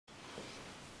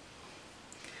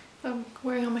I'm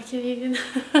wearing all my Canadian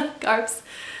garbs.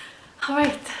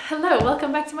 Alright, hello,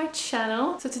 welcome back to my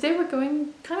channel. So today we're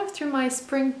going kind of through my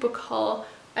spring book haul.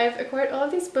 I've acquired all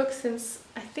of these books since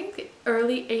I think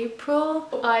early April.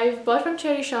 I've bought from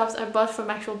charity shops, I've bought from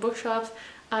actual bookshops,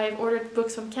 I've ordered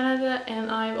books from Canada,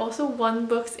 and I've also won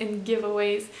books in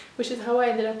giveaways, which is how I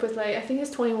ended up with like, I think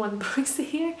it's 21 books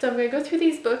here. So I'm going to go through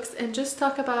these books and just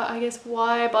talk about, I guess,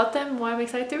 why I bought them, why I'm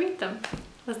excited to read them.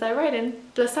 Let's dive right in.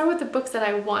 Let's start with the books that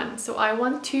I won. So I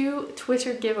won 2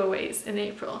 Twitter giveaways in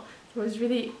April. I was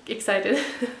really excited.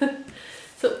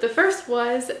 So the first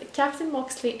was Captain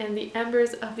Moxley and the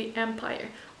Embers of the Empire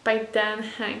by Dan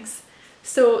Hanks.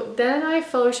 So Dan and I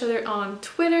follow each other on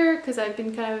Twitter because I've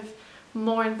been kind of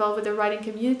more involved with the writing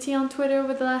community on Twitter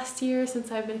over the last year,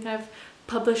 since I've been kind of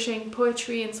publishing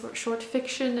poetry and short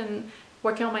fiction and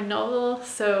working on my novel.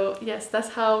 So yes, that's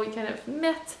how we kind of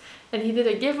met. And he did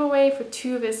a giveaway for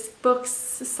 2 of his books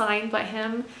signed by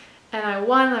him, and I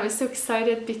won. I was so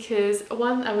excited because,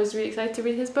 one, I was really excited to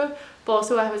read his book, but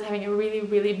also I was having a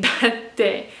really bad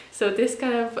day. So this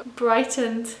kind of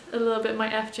brightened a little bit my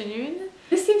afternoon.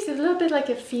 This seems a little bit like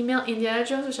a female Indiana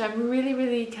Jones, which I'm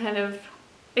really kind of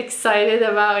excited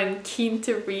about and keen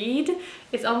to read.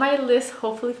 It's on my list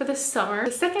hopefully for the summer.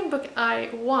 The second book I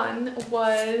won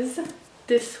was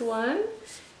this one.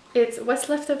 It's What's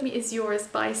Left of Me Is Yours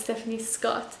by Stephanie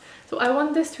Scott. So I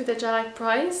won this through the Jalak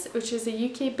Prize, which is a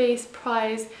UK-based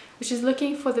prize which is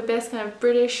looking for the best kind of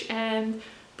British and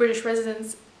British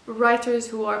residents writers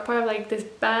who are part of like this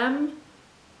BAM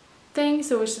thing,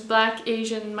 so which is Black,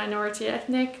 Asian, Minority,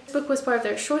 Ethnic. This book was part of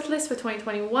their shortlist for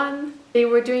 2021. They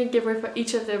were doing a giveaway for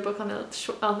each of their book on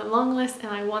the long list, and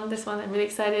I won this one. I'm really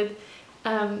excited.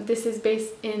 This is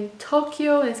based in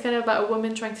Tokyo, and it's kind of about a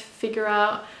woman trying to figure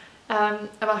out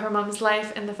about her mom's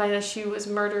life and the fact that she was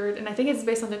murdered, and I think it's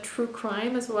based on a true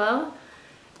crime as well.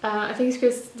 I think it's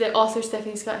because the author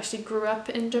Stephanie Scott actually grew up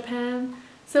in Japan.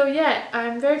 So yeah,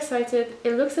 I'm very excited.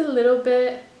 It looks a little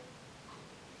bit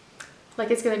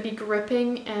like it's going to be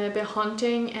gripping and a bit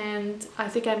haunting, and I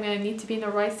think I'm going to need to be in the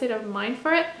right state of mind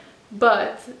for it,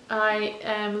 but I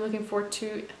am looking forward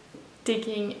to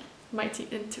digging my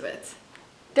teeth into it.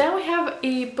 Then we have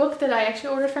a book that I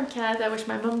actually ordered from Canada, which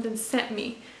my mom then sent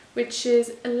me, which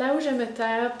is Là où je me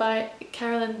terre by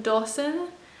Carolyn Dawson.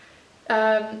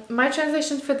 My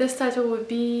translation for this title would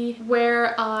be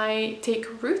Where I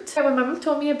Take Root. When my mom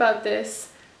told me about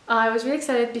this, I was really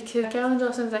excited because Carolyn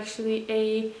Dawson is actually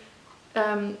a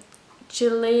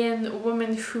Chilean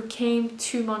woman who came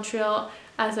to Montreal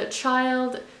as a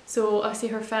child. So obviously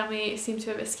her family seems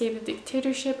to have escaped the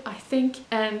dictatorship, I think,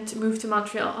 and moved to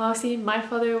Montreal. Obviously my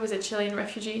father was a Chilean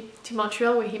refugee to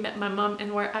Montreal, where he met my mom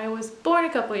and where I was born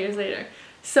a couple years later.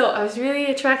 So I was really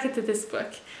attracted to this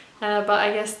book, but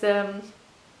I guess the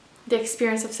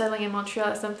experience of settling in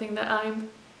Montreal is something that I'm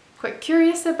quite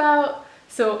curious about.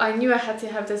 So I knew I had to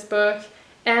have this book,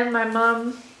 and my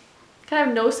mom kind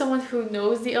of knows someone who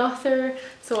knows the author,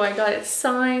 so I got it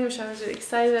signed, which I was really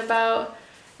excited about.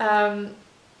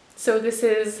 So this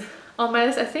is on my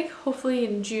list. I think hopefully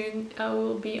in June I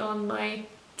will be on my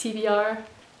TBR.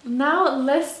 Now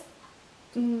let's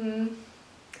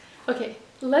okay,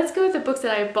 let's go with the books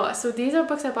that I bought. So these are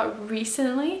books I bought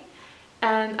recently,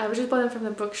 and I just bought them from the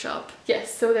bookshop.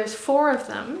 Yes, so there's 4 of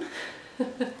them.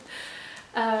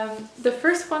 The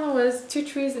first one was Two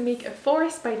Trees Make a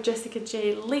Forest by Jessica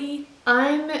J. Lee.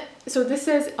 So this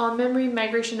is On Memory,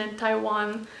 Migration, and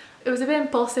Taiwan. It was a bit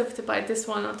impulsive to buy this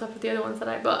one on top of the other ones that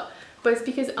I bought, but it's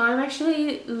because I'm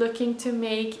actually looking to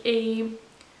make a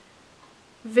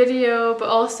video, but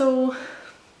also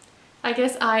I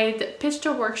guess I pitched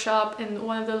a workshop in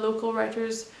one of the local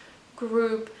writers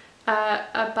group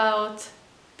about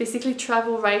basically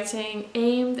travel writing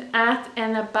aimed at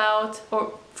and about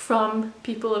or from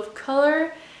people of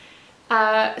color.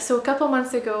 So a couple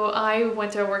months ago I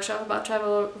went to a workshop about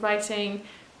travel writing,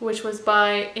 which was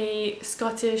by a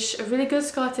really good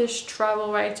Scottish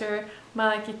travel writer,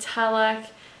 Malachy Talak,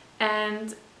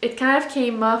 and it kind of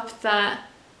came up that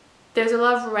there's a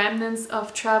lot of remnants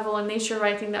of travel and nature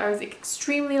writing that are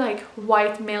extremely like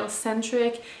white male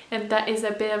centric, and that is a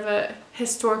bit of a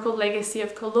historical legacy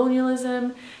of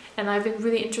colonialism, and I've been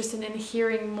really interested in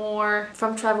hearing more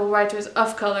from travel writers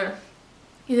of color.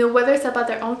 You know, whether it's about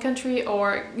their own country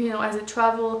or, you know, as a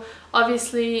travel,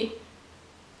 obviously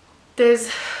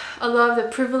there's a lot of the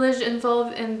privilege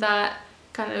involved in that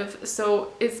kind of,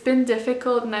 so it's been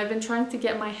difficult, and I've been trying to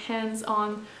get my hands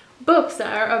on books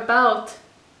that are about,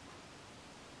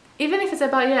 even if it's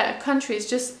about, yeah, a country, it's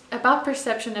just about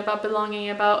perception, about belonging,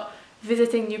 about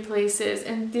visiting new places,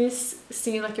 and this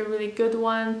seemed like a really good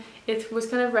one. It was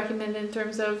kind of recommended in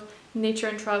terms of nature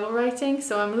and travel writing,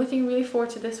 so I'm looking really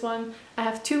forward to this one. I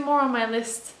have 2 more on my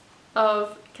list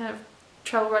of kind of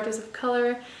travel writers of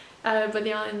color, but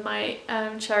they're in my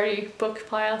charity book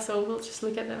pile, so we'll just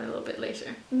look at them a little bit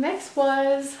later. Next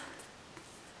was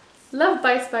Love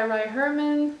Bites by Rye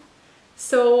Herman.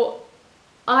 So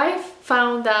I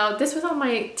found out, this was on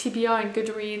my TBR and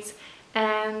Goodreads,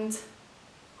 and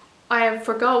I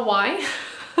forgot why.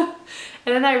 And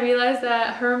then I realized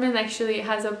that Herman actually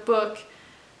has a book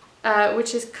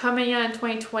which is coming out in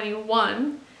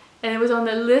 2021, and it was on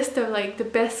the list of like the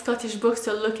best Scottish books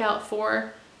to look out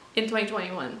for in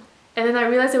 2021. And then I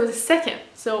realized there was a second,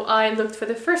 so I looked for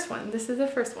the first one. This is the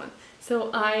first one.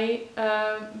 So I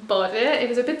bought it. It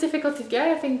was a bit difficult to get.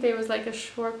 I think there was like a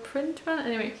short print run.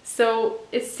 Anyway, so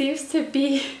it seems to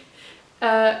be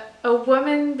a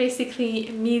woman basically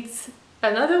meets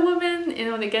another woman, you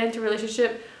know, they get into a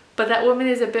relationship, but that woman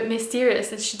is a bit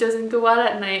mysterious and she doesn't go out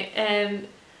at night, and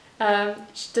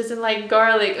she doesn't like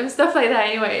garlic and stuff like that.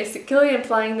 Anyway, it's clearly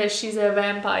implying that she's a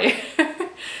vampire.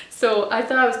 So I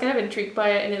thought I was kind of intrigued by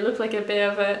it, and it looked like a bit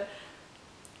of a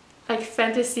like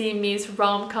fantasy meets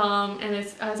rom-com, and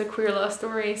it has a queer love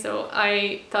story, so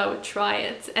I thought I would try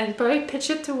it and probably pitch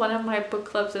it to one of my book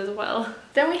clubs as well.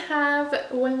 Then we have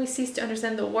When We Cease to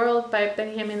Understand the World by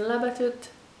Benjamin Labatut.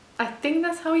 I think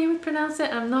that's how you would pronounce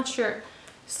it, I'm not sure.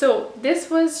 So this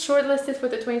was shortlisted for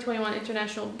the 2021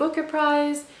 International Booker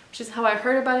Prize, which is how I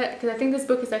heard about it, because I think this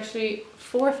book is actually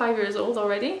 4 or 5 years old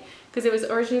already, because it was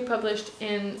originally published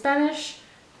in Spanish.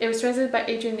 It was translated by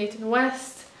Adrian Nathan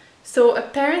West. So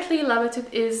apparently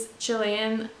Labatut is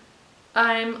Chilean.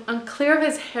 I'm unclear of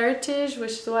his heritage,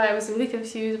 which is why I was really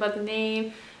confused about the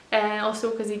name, and also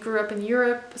because he grew up in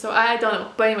Europe, so I don't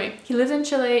know. But anyway, he lives in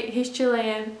Chile, he's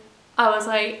Chilean. I was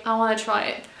like, I want to try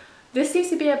it. This seems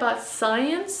to be about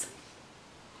science,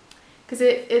 because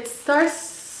it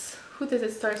starts, who does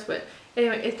it start with?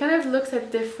 Anyway, it kind of looks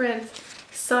at different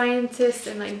scientists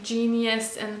and like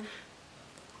genius, and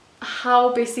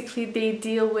how basically they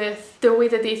deal with the way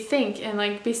that they think, and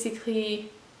like basically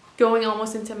going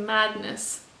almost into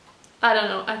madness. I don't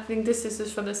know, I think this is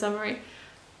just from the summary.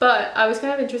 But I was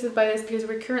kind of interested by this because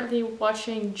we're currently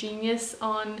watching Genius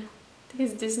on, I think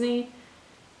it's Disney,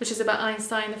 which is about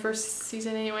Einstein, the first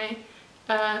season anyway.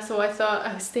 So I thought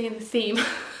I would stay in the theme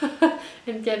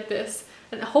and get this.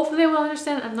 And hopefully I will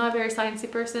understand. I'm not a very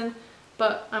sciencey person,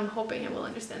 but I'm hoping I will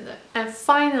understand it. And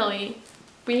finally,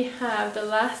 we have the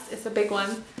last, it's a big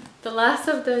one, the last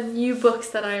of the new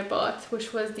books that I bought,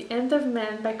 which was The End of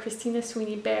Men by Christina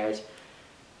Sweeney Baird.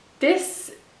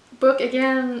 This book,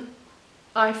 again,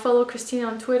 I follow Christina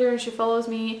on Twitter and she follows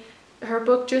me. Her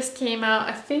book just came out,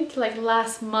 I think like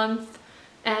last month,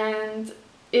 and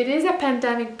it is a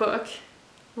pandemic book,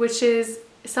 which is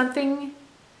something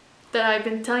that I've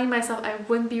been telling myself I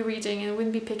wouldn't be reading and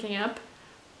wouldn't be picking up.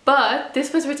 But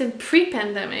this was written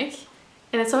pre-pandemic,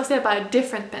 and it's also about a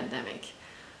different pandemic.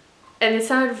 And it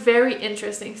sounded very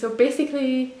interesting. So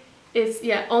basically, it's,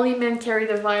 yeah, only men carry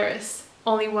the virus,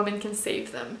 only women can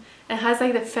save them. It has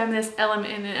like the feminist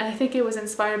element in it, and I think it was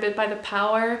inspired a bit by The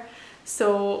Power,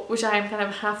 so, which I am kind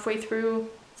of halfway through.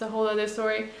 It's a whole other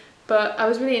story. But I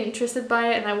was really interested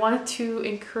by it, and I wanted to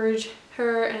encourage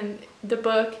her and the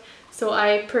book, so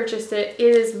I purchased it.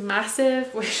 It is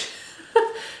massive, which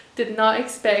did not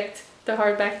expect the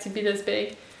hardback to be this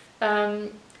big. I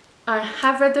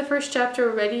have read the first chapter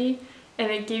already, and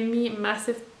it gave me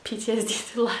massive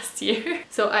PTSD to last year.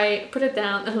 So I put it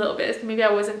down a little bit. Maybe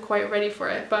I wasn't quite ready for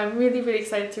it, but I'm really, really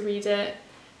excited to read it.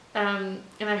 And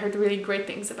I heard really great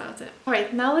things about it.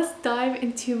 Alright, now let's dive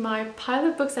into my pile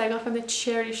of books that I got from the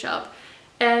charity shop.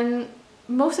 And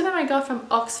most of them I got from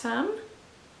Oxfam.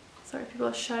 Sorry, people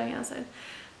are shouting outside.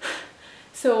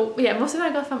 So yeah, most of them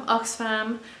I got from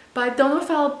Oxfam, but I don't know if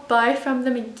I'll buy from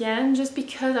them again, just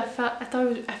because I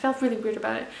felt really weird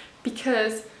about it,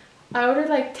 because I ordered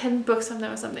like 10 books from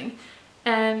them or something,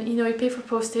 and you know, you pay for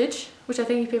postage, which I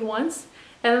think you pay once,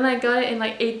 and then I got it in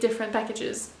like 8 different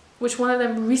packages, which one of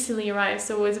them recently arrived,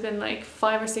 so it's been like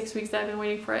 5 or 6 weeks that I've been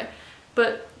waiting for it.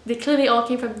 But they clearly all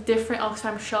came from different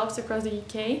Oxfam shops across the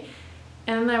UK.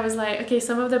 And then I was like, okay,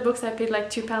 some of the books I paid like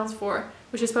 £2 for,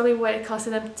 which is probably what it costed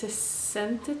them to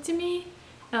send it to me.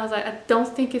 And I was like, I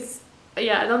don't think it's,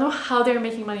 yeah, I don't know how they're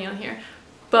making money on here.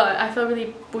 But I felt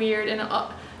really weird, and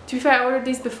to be fair, I ordered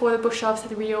these before the bookshops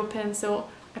had reopened, so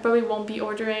I probably won't be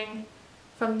ordering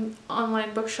from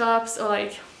online bookshops, or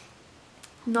like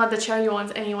not the charity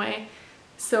ones anyway.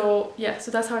 So yeah,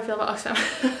 so that's how I feel about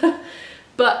Oxfam.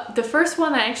 But the first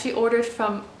one I actually ordered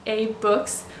from A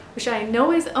Books, which I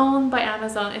know is owned by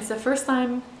Amazon. It's the first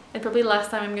time and probably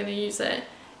last time I'm going to use it.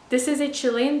 This is a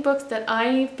Chilean book that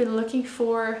I've been looking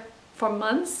for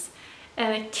months,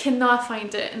 and I cannot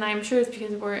find it, and I'm sure it's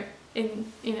because we're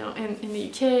in, you know, in the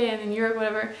UK and in Europe,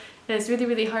 whatever, and it's really,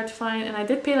 really hard to find, and I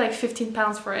did pay like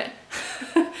 £15 for it.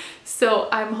 So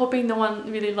I'm hoping no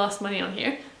one really lost money on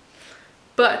here.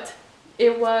 But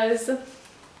it was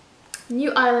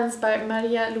New Islands by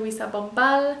Maria Luisa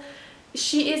Bombal.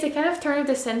 She is a kind of turn of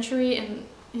the century, and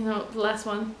you know, the last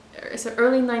one, it's an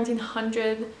early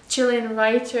 1900 Chilean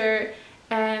writer,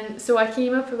 and so I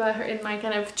came up about her in my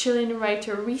kind of Chilean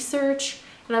writer research,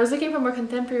 and I was looking for more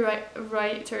contemporary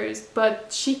writers,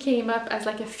 but she came up as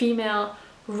like a female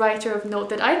writer of note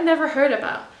that I'd never heard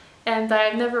about and that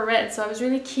I've never read, so I was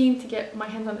really keen to get my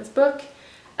hands on this book.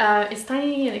 It's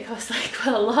tiny and it costs like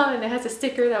quite a lot, and it has a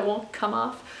sticker that won't come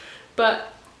off,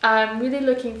 but I'm really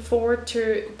looking forward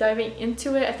to diving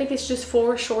into it. I think it's just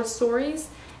 4 short stories,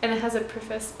 and it has a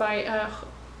preface by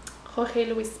Jorge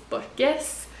Luis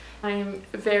Borges. I'm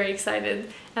very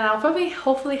excited, and I'll probably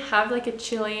hopefully have like a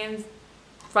Chilean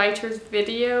writer's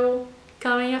video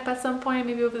coming up at some point,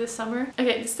 maybe over the summer.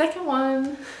 Okay, the second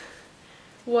one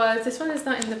was, this one is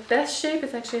not in the best shape,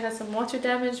 it actually has some water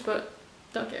damage, but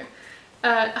don't care.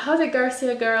 How the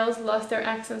Garcia Girls Lost Their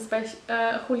Accents by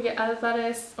Julia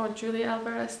Alvarez, or Julia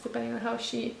Alvarez, depending on how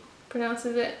she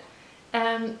pronounces it.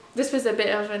 This was a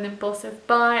bit of an impulsive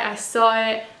buy. I saw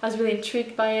it, I was really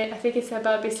intrigued by it. I think it's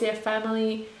about basically a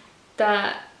family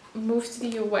that moves to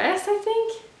the US, I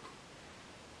think.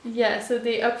 Yeah, so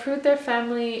they uproot their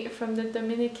family from the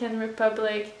Dominican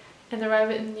Republic and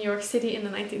arrive in New York City in the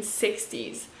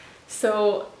 1960s.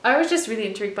 So I was just really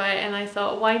intrigued by it, and I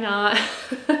thought, why not?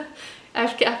 I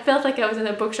felt like I was in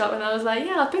a bookshop, and I was like,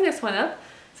 yeah, I'll pick this one up.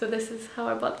 So this is how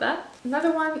I bought that.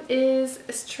 Another one is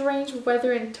Strange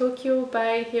Weather in Tokyo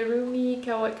by Hirumi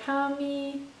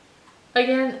Kawakami.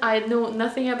 Again, I know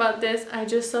nothing about this. I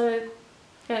just saw it,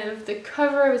 kind of the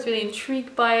cover, I was really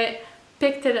intrigued by it,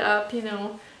 picked it up, you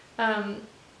know.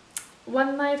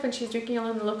 One night when she's drinking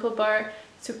alone in a local bar,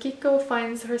 Tsukiko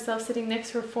finds herself sitting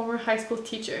next to her former high school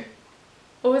teacher.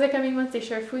 Over the coming months, they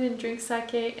share food and drink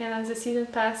sake, and as the season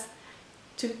passes,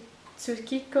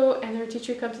 Tsukiko and her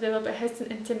teacher come to develop a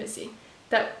hesitant intimacy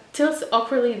that tilts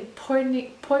awkwardly and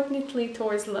poignantly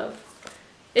towards love.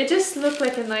 It just looked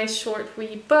like a nice short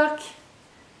wee book,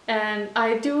 and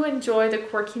I do enjoy the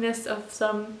quirkiness of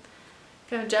some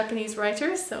kind of Japanese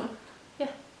writers, so yeah.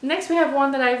 Next we have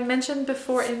one that I've mentioned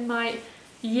before in my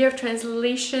Year of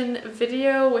Translation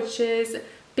video, which is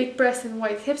Big Breasts and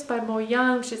White Hips by Mo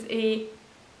Yan, which is a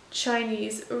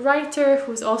Chinese writer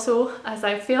who's also, as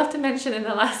I failed to mention in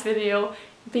the last video,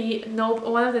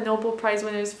 one of the Nobel Prize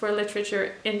winners for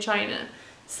literature in China.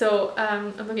 So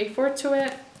I'm looking forward to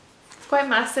it. It's quite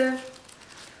massive,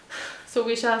 so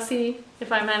we shall see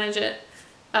if I manage it.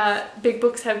 Big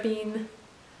books have been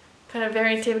kind of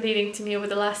very intimidating to me over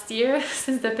the last year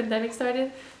since the pandemic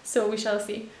started, so we shall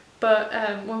see. But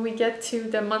when we get to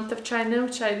the month of China,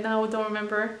 which I now don't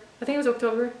remember, I think it was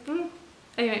October.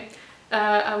 Anyway,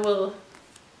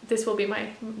 this will be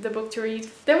the book to read.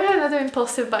 Then we have another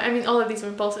impulsive buy. I mean, all of these were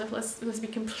impulsive, let's be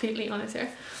completely honest here.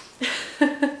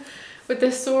 With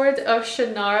The Sword of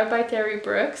Shannara by Terry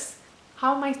Brooks.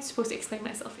 How am I supposed to explain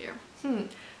myself here?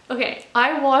 Okay,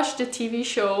 I watched the TV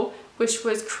show, which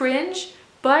was cringe,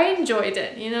 but I enjoyed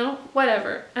it, you know?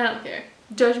 Whatever, I don't care.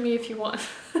 Judge me if you want.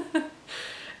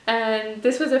 And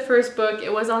this was the first book.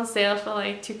 It was on sale for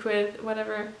like £2,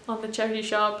 whatever, on the charity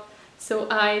shop. So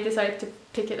I decided to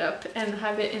pick it up and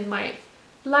have it in my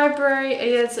library.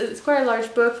 It's quite a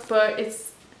large book, but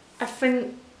I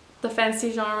find the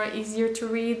fantasy genre easier to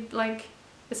read, like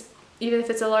even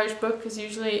if it's a large book, because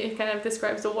usually it kind of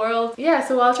describes the world. Yeah,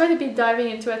 so I'll try to be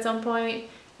diving into it at some point.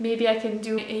 Maybe I can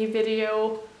do a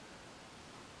video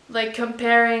like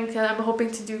comparing, because I'm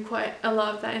hoping to do quite a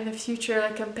lot of that in the future,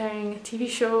 like comparing TV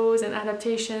shows and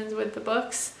adaptations with the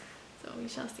books. So we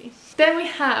shall see. Then we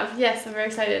have, yes, I'm very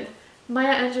excited,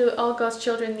 Maya Angelou, All God's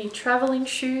Children Need Traveling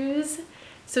Shoes.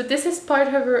 So this is part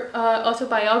of her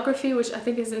autobiography, which I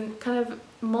think is in kind of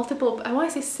multiple, I want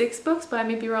to say 6 books, but I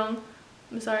may be wrong,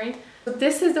 I'm sorry. So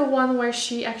this is the one where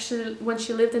she actually, when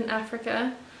she lived in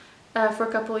Africa for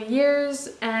a couple of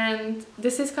years, and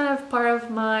this is kind of part of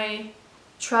my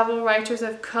travel writers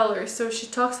of color. So she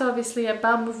talks obviously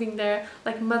about moving there,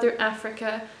 like Mother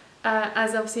Africa,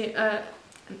 as obviously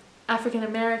African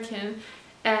American,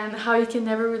 and how you can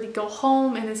never really go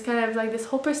home, and it's kind of like this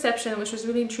whole perception, which was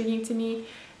really intriguing to me.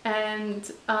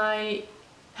 And I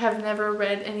have never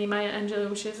read any Maya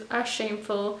Angelou, which is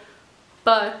shameful,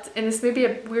 and this may be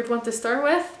a weird one to start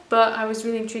with, but I was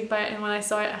really intrigued by it, and when I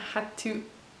saw it I had to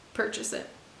purchase it.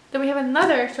 Then we have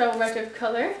another travel writer of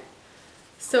color.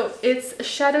 So it's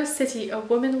Shadow City, A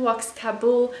Woman Walks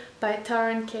Kabul by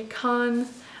Taran K. Khan.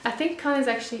 I think Khan is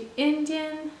actually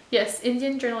Indian. Yes,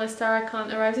 Indian journalist Tara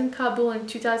Khan arrives in Kabul in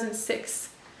 2006.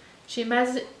 She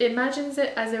imagines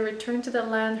it as a return to the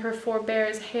land her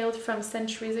forebears hailed from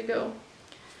centuries ago.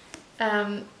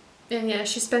 And yeah,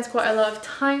 she spends quite a lot of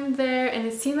time there, and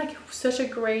it seemed like such a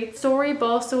great story, but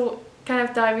also kind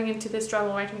of diving into this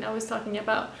travel writing that I was talking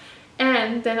about.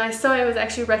 And then I saw it was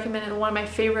actually recommended in one of my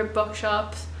favorite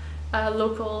bookshops,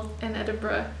 local in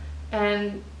Edinburgh,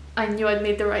 and I knew I'd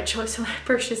made the right choice when I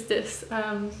purchased this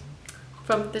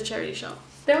from the charity shop.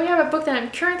 Then we have a book that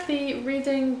I'm currently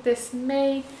reading this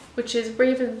May, which is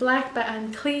Raven Black by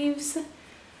Anne Cleeves.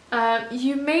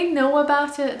 You may know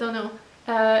about it, I don't know.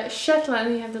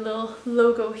 Shetland, you have the little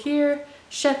logo here.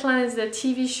 Shetland is the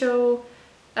TV show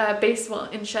based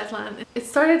in Shetland. It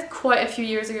started quite a few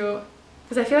years ago,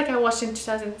 because I feel like I watched it in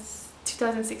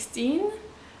 2016.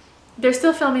 They're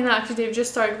still filming that, actually. They've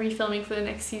just started refilming for the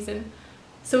next season.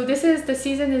 So the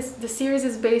series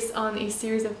is based on a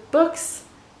series of books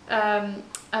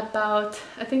about,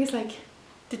 I think it's like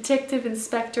Detective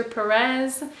Inspector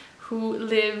Perez, who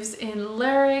lives in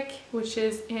Lerwick, which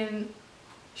is in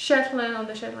Shetland, on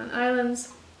the Shetland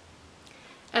Islands.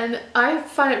 And I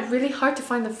find it really hard to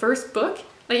find the first book,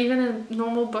 like even in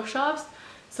normal bookshops.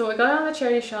 So I got it on the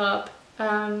charity shop,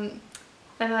 and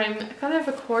I'm kind of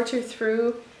a quarter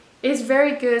through. It's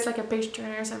very good, it's like a page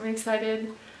turner, so I'm really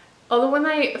excited. Although when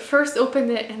I first opened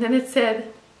it and then it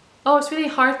said, oh, it's really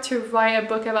hard to write a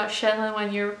book about Shetland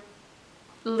when you're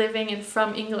living and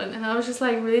from England, and I was just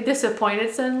like really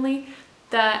disappointed suddenly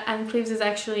that Anne Cleeves is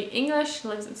actually English,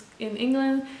 lives in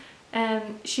England,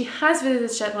 and she has visited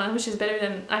Shetland, which is better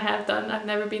than I have done. I've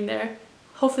never been there.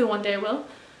 Hopefully one day I will.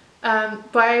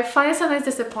 But I find it sometimes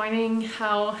disappointing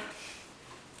how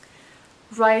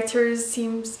writers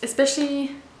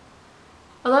especially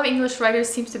a lot of English writers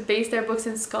seem to base their books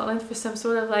in Scotland for some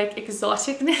sort of like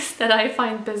exoticness that I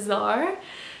find bizarre.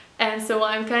 And so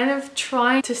I'm kind of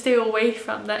trying to stay away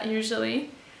from that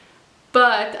usually.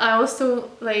 But I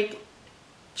also like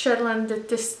Shetland,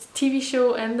 this TV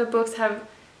show and the books have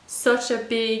such a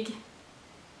big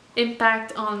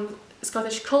impact on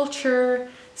Scottish culture,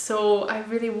 so I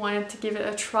really wanted to give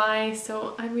it a try.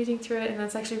 So I'm reading through it and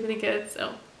that's actually really good,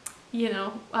 so you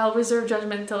know, I'll reserve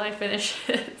judgment until I finish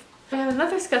it. I have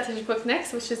another Scottish book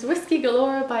next, which is Whiskey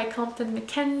Galore by Compton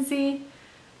Mackenzie.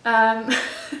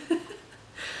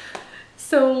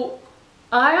 So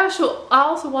I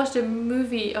also watched a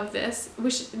movie of this,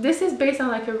 this is based on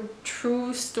like a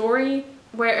true story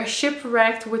where a ship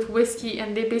wrecked with whiskey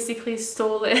and they basically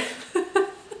stole it.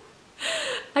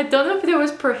 I don't know if there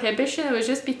was prohibition, it was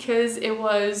just because it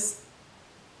was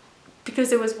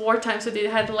wartime, so they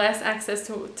had less access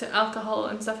to alcohol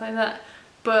and stuff like that.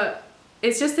 But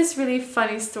it's just this really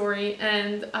funny story,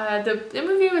 and the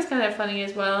movie was kind of funny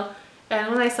as well.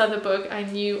 And when I saw the book, I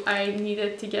knew I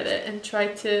needed to get it and try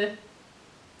to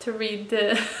read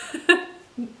the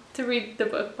to read the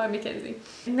book by Mackenzie.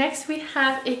 Next we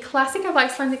have a classic of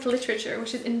Icelandic literature,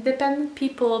 which is Independent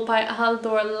People by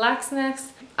Halldór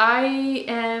Laxness. I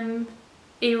am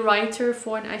a writer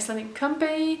for an Icelandic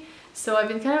company, so I've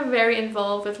been kind of very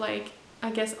involved with, like,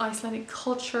 I guess, Icelandic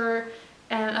culture,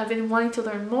 and I've been wanting to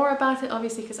learn more about it,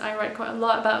 obviously, because I write quite a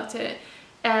lot about it.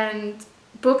 And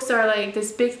books are like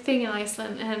this big thing in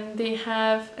Iceland, and they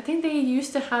have, I think they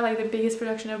used to have like the biggest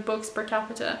production of books per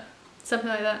capita, something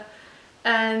like that.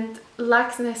 And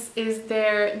Laxness is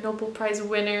their Nobel Prize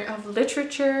winner of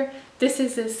literature. This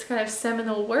is this kind of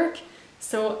seminal work.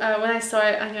 So when I saw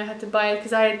it, I knew I had to buy it,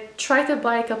 because I tried to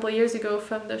buy it a couple of years ago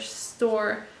from the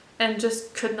store and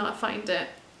just could not find it.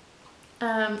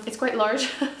 It's quite large.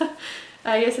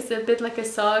 I guess it's a bit like a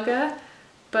saga,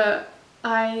 but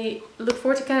I look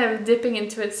forward to kind of dipping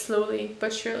into it slowly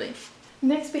but surely.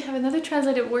 Next we have another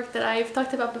translated work that I've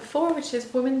talked about before, which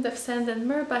is Women of Sand and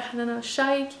Myrrh by Hanan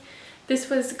al-Shaikh.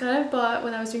 This was kind of bought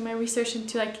when I was doing my research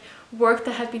into like work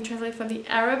that had been translated from the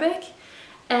Arabic.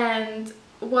 And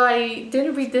while I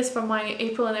didn't read this from my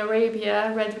April in Arabia,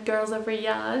 I read Girls of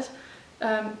Riyadh,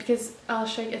 because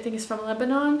al-Shaikh I think is from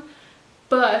Lebanon.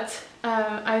 But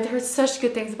I'd heard such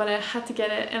good things about it, I had to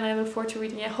get it, and I look forward to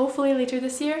reading it hopefully later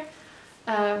this year.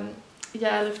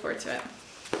 Yeah, I look forward to it.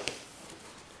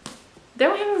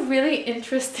 Then we have a really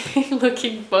interesting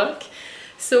looking book.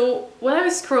 So when I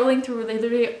was scrolling through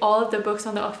literally all of the books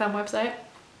on the Oxfam website,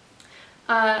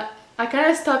 I kind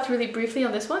of stopped really briefly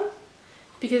on this one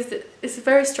because it's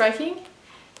very striking,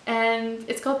 and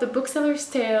it's called The Bookseller's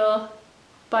Tale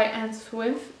by Anne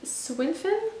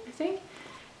Swinfen, I think.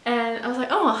 And I was like,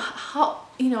 oh, how,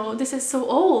 you know, this is so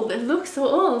old, it looks so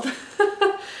old.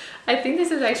 I think this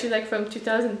is actually like from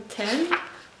 2010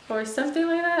 or something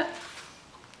like that.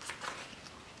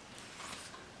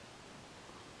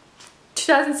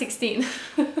 2016.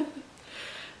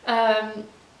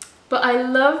 But I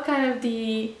love kind of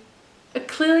the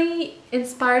clearly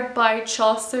inspired by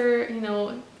Chaucer, you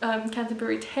know,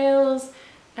 Canterbury Tales.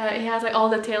 He has like all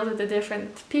the tales of the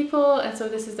different people, and so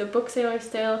this is the bookseller's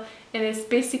tale, and it's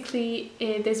basically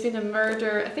there's been a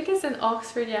murder. I think it's in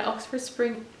Oxford, yeah, Oxford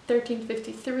Spring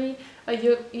 1353.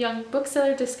 A young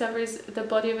bookseller discovers the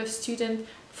body of a student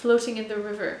floating in the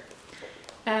river.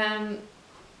 Yeah,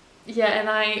 and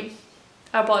I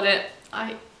bought it.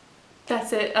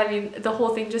 That's it. I mean, the whole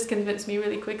thing just convinced me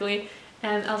really quickly,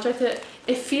 and I'll try to.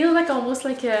 It feels like almost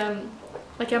like a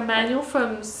manual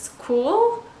from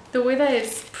school, the way that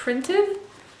it's printed.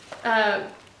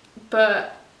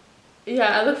 But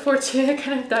yeah, I look forward to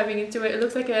kind of diving into it. It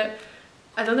looks like a,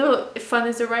 I don't know if fun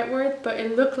is the right word, but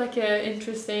it looked like a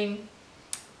interesting,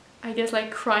 I guess,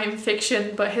 like crime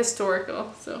fiction but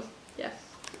historical. So yeah.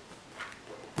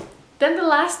 Then the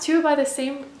last two by the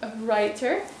same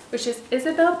writer, which is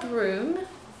Isabel Broom.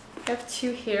 I have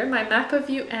two here, My Map of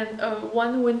You and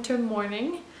One Winter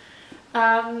Morning.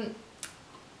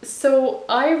 So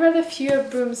I read a few of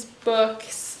Broom's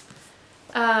books.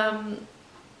 A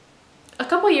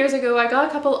couple years ago I got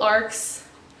a couple arcs,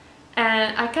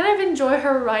 and I kind of enjoy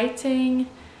her writing.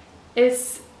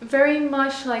 It's very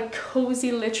much like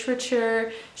cozy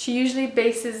literature. She usually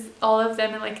bases all of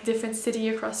them in like a different city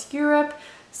across Europe.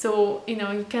 So, you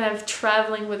know, you're kind of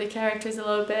traveling with the characters a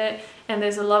little bit, and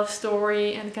there's a love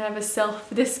story and kind of a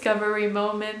self-discovery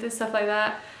moment and stuff like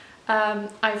that.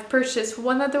 I've purchased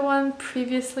one other one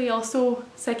previously, also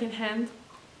secondhand,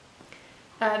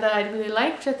 that I really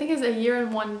like, which I think is A Year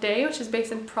and One Day, which is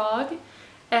based in Prague.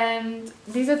 And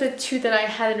these are the two that I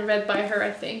hadn't read by her,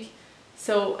 I think.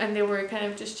 So, and they were kind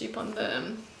of just cheap on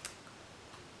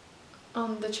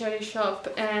the charity shop.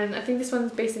 And I think this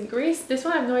one's based in Greece. This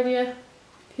one I have no idea.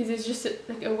 This is just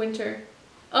like a winter.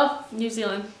 Oh, New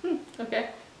Zealand.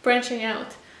 Okay, branching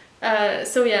out.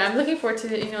 So yeah, I'm looking forward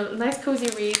to, you know, a nice cozy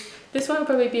read. This one will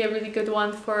probably be a really good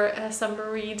one for a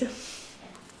summer read.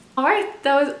 Alright,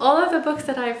 that was all of the books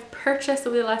that I've purchased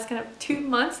over the last kind of 2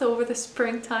 months, so over the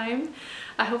springtime.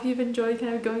 I hope you've enjoyed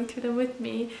kind of going through them with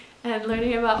me and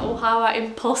learning about how I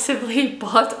impulsively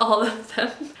bought all of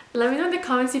them. Let me know in the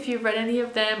comments if you've read any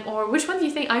of them, or which one do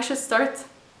you think I should start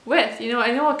with. You know,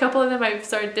 I know a couple of them I've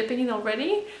started dipping in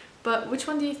already, but which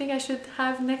one do you think I should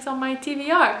have next on my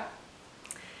TBR?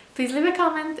 Please leave a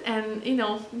comment, and, you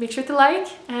know, make sure to like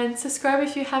and subscribe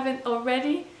if you haven't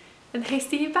already, and hey,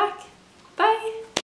 see you back. Bye!